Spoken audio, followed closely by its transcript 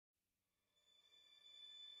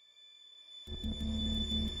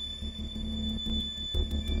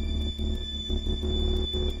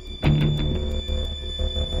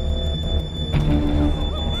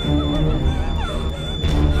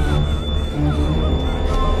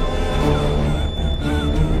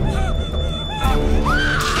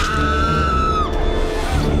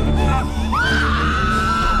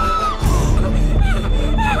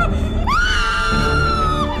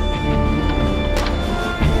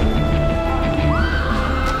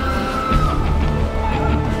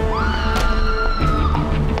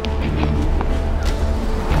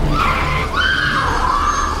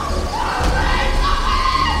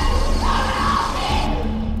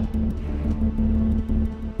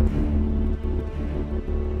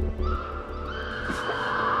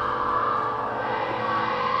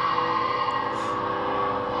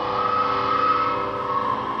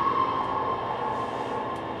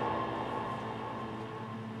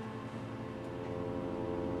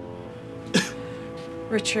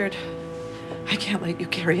Richard, I can't let you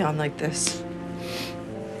carry on like this.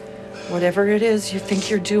 Whatever it is you think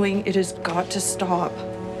you're doing, it has got to stop.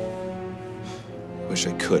 Wish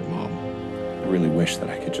I could, Mom. I really wish that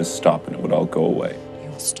I could just stop and it would all go away. You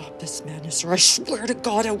will stop this madness, or I swear to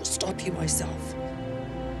God I will stop you myself.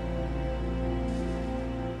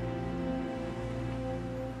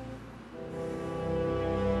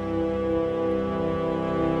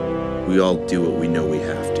 We all do what we know we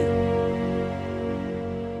have to.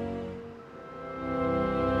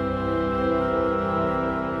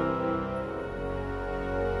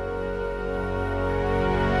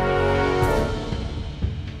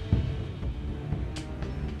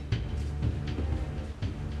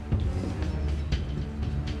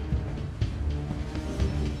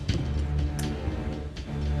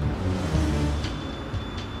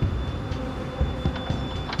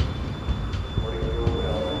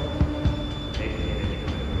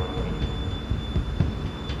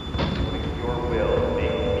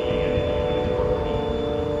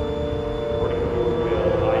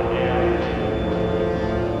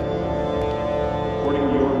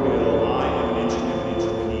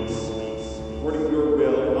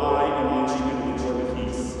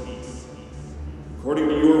 According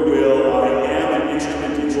to your will, I am an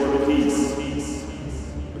instrument of your peace.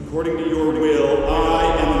 According to your will, I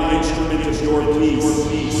am an instrument of your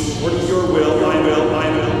peace. According to your will, I will.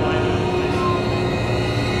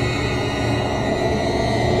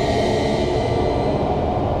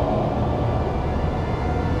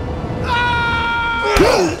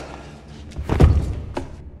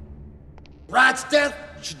 Rat's death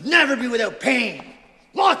should never be without pain.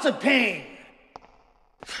 Lots of pain.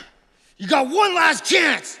 You got one last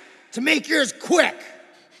chance to make yours quick.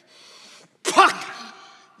 Fuck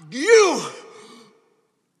you!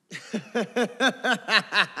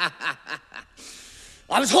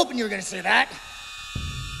 I was hoping you were gonna say that.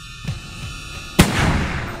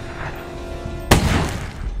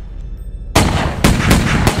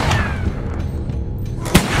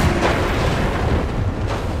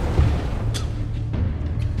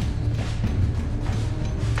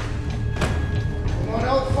 Come on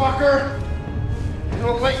out, fucker. I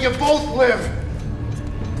don't let you both live.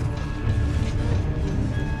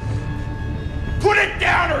 Put it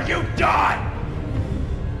down or you die!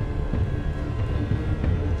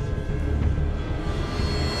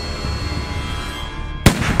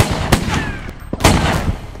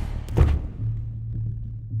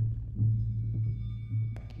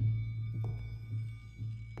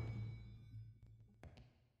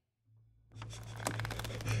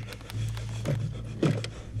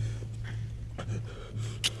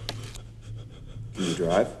 Can you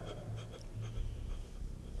drive?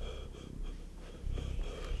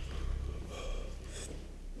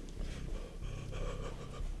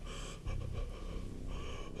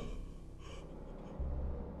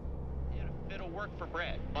 It'll work for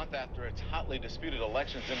Brad. A month after its hotly disputed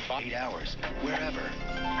elections in 8 hours, wherever.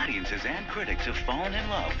 Audiences and critics have fallen in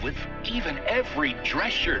love with even every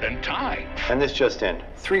dress shirt and tie. And this just in.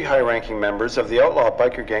 3 high-ranking members of the outlaw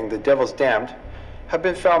biker gang, the Devil's Damned, have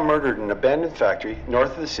been found murdered in an abandoned factory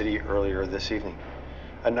north of the city earlier this evening.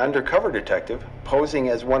 An undercover detective, posing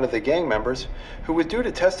as one of the gang members, who was due to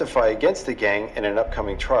testify against the gang in an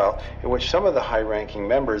upcoming trial in which some of the high-ranking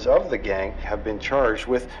members of the gang have been charged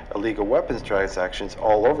with illegal weapons transactions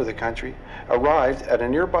all over the country, arrived at a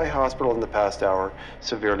nearby hospital in the past hour,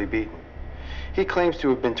 severely beaten. He claims to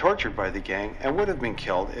have been tortured by the gang and would have been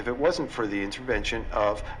killed if it wasn't for the intervention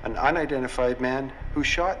of an unidentified man who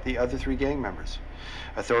shot the other 3 gang members.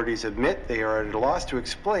 Authorities admit they are at a loss to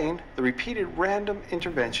explain the repeated random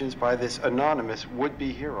interventions by this anonymous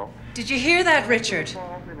would-be hero. Did you hear that, Richard?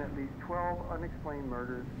 12 unexplained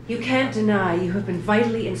murders. You can't deny you have been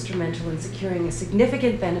vitally instrumental in securing a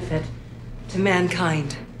significant benefit to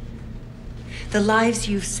mankind. The lives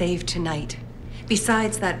you've saved tonight,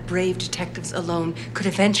 besides that brave detectives alone, could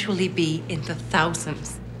eventually be in the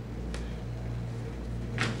thousands.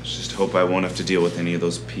 Let's just hope I won't have to deal with any of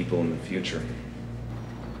those people in the future.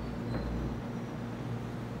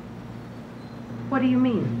 What do you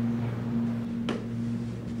mean?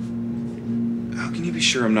 How can you be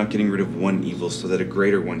sure I'm not getting rid of one evil so that a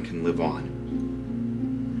greater one can live on?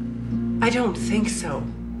 I don't think so.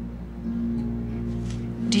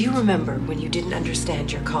 Do you remember when you didn't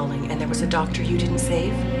understand your calling and there was a doctor you didn't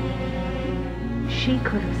save? She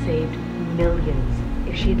could have saved millions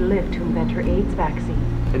if she'd lived to invent her AIDS vaccine.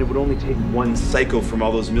 And it would only take one psycho from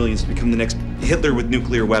all those millions to become the next Hitler with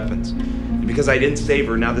nuclear weapons. And because I didn't save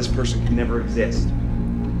her, now this person can never exist.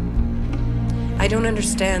 I don't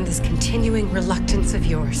understand this continuing reluctance of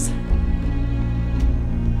yours.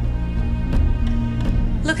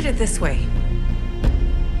 Look at it this way.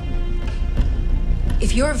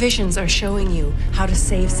 If your visions are showing you how to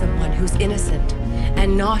save someone who's innocent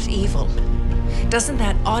and not evil, doesn't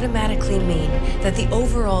that automatically mean that the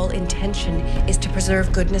overall intention is to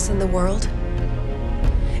preserve goodness in the world?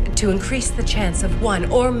 To increase the chance of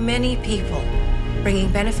one or many people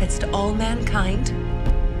bringing benefits to all mankind?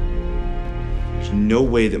 There's no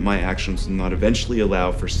way that my actions will not eventually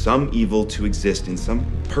allow for some evil to exist in some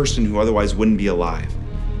person who otherwise wouldn't be alive.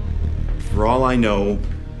 For all I know,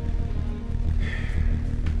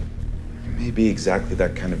 I may be exactly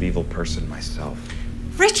that kind of evil person myself.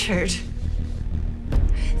 Richard!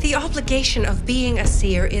 The obligation of being a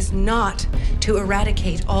seer is not to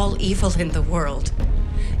eradicate all evil in the world.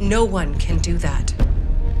 No one can do that.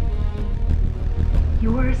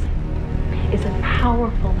 Yours is a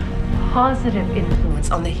powerful, positive influence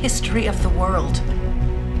on the history of the world.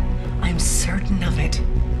 I'm certain of it.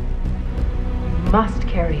 You must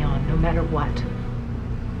carry on no matter what.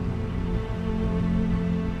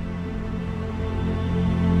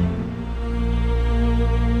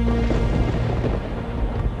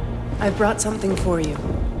 I brought something for you.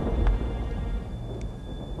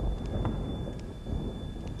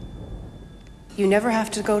 You never have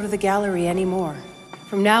to go to the gallery anymore.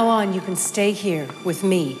 From now on, you can stay here with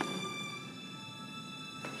me.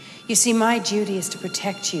 You see, my duty is to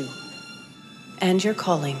protect you and your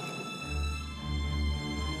calling.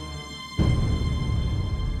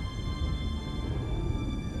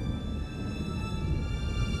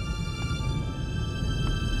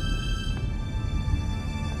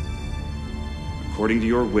 According to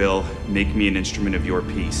your will, make me an instrument of your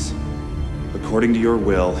peace. According to your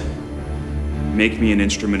will, make me an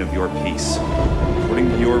instrument of your peace. According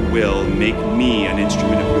to your will, make me an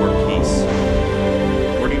instrument of your peace.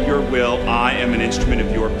 According to your will, I am an instrument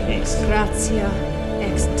of your peace. Gratia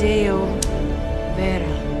ex Deo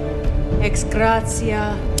vera. Ex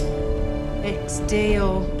gratia ex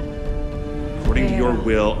Deo. According to your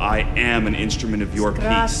will, I am an instrument of your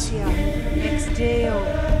peace. Gratia ex Deo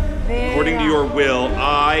vera. According to your will,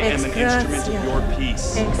 I am an instrument of your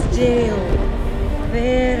peace. Ex Deo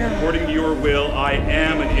vera. According to your will, I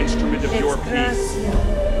am an instrument of your peace.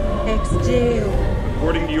 Ex Deo.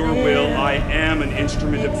 According to your will, I am an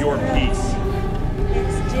instrument of your peace.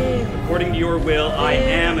 According to your will, I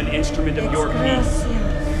am an instrument of your peace.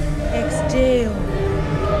 Ex Deo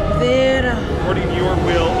vera. According to your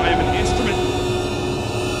will, I am an instrument.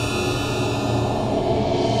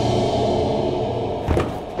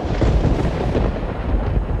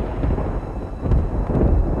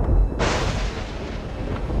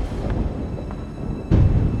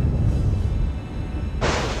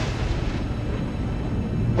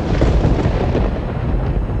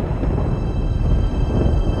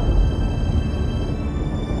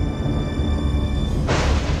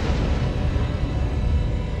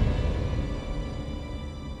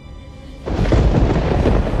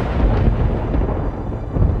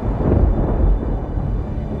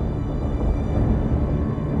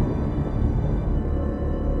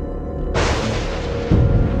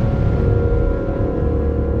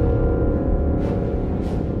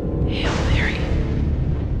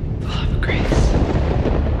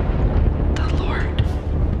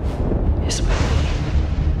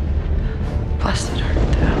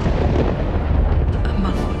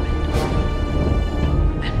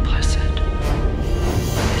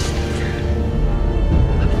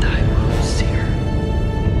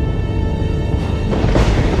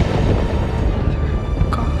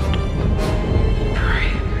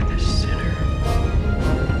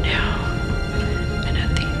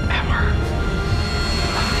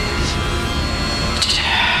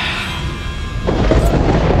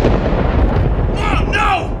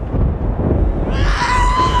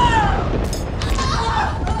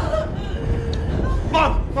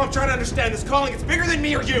 calling. It's bigger than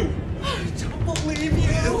me or you. I don't believe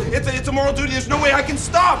you. It's a moral duty. There's no way I can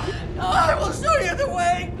stop. No, I will show you the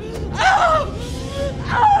way. Ah!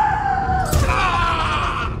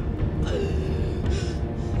 Ah!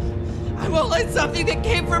 I won't let something that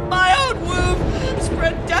came from my own womb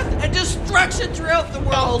spread death and destruction throughout the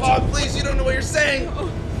world. Oh, please, you don't know what you're saying.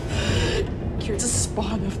 You're the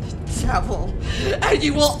spawn of the devil, and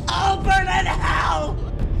you will all burn in hell.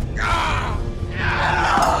 Ah!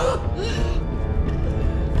 Ah!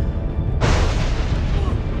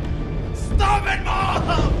 Stop it, Mom!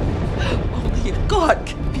 Only a God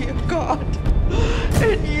can be a God.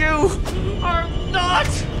 And you are not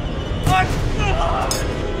a God!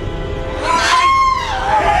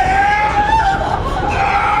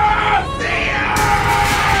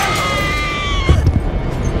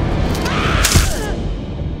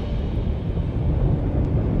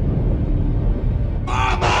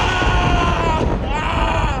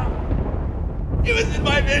 It was in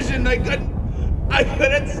my vision. I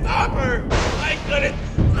couldn't stop her. I couldn't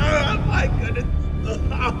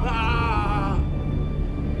stop.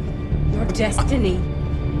 Your destiny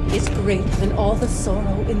is greater than all the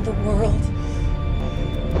sorrow in the world.